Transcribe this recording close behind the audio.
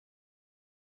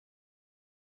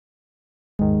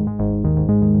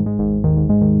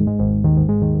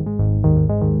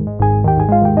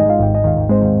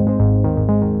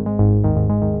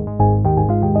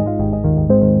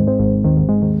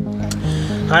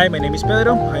Hi, my name is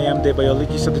Pedro. I am the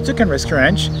biologist at the Toucan Rescue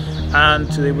Ranch, and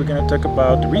today we're going to talk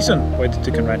about the reason why the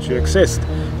Toucan Ranch exists.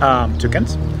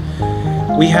 Toucans.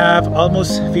 We have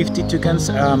almost 50 toucans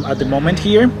at the moment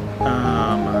here.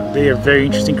 They are very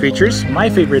interesting creatures. My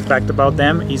favorite fact about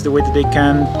them is the way that they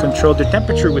can control their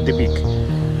temperature with the beak.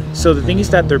 So the thing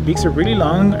is that their beaks are really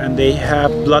long and they have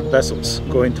blood vessels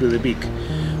going through the beak.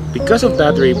 Because of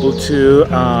that, they're able to,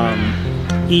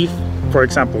 for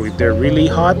example, if they're really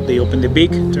hot, they open the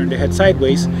beak, turn the head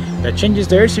sideways, that changes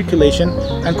their circulation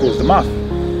and cools them off.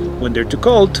 When they're too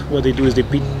cold, what they do is they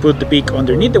put the beak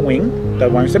underneath the wing, that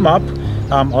warms them up.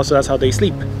 Also, that's how they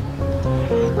sleep.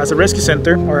 As a rescue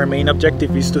center, our main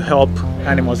objective is to help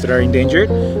animals that are endangered.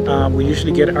 We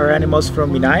usually get our animals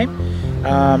from Minay.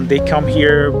 They come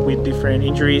here with different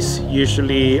injuries.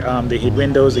 Usually they hit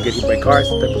windows, they get hit by cars,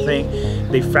 that type of thing.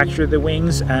 They fracture the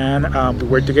wings, and we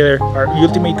work together. Our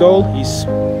ultimate goal is,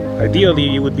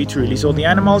 ideally, it would be to release all the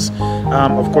animals.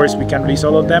 Of course, we can't release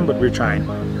all of them, but we're trying.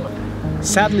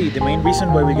 Sadly, the main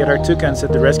reason why we get our toucans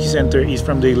at the rescue center is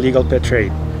from the illegal pet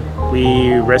trade.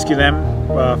 We rescue them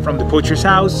from the poacher's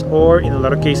house, or in a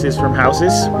lot of cases from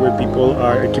houses where people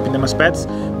are keeping them as pets,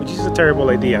 which is a terrible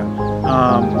idea.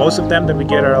 Most of them that we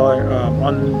get are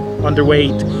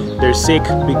underweight, they're sick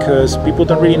because people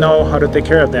don't really know how to take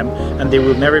care of them, and they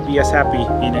will never be as happy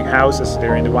in a house as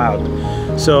they're in the wild.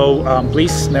 So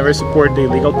please never support the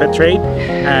illegal pet trade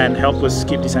and help us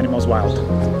keep these animals wild.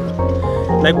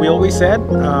 Like we always said,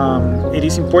 it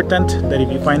is important that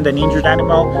if you find an injured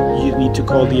animal, you need to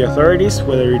call the authorities,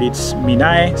 whether it's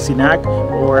Minay, SINAC,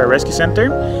 or a rescue center.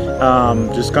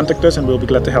 Just contact us and we'll be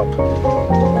glad to help.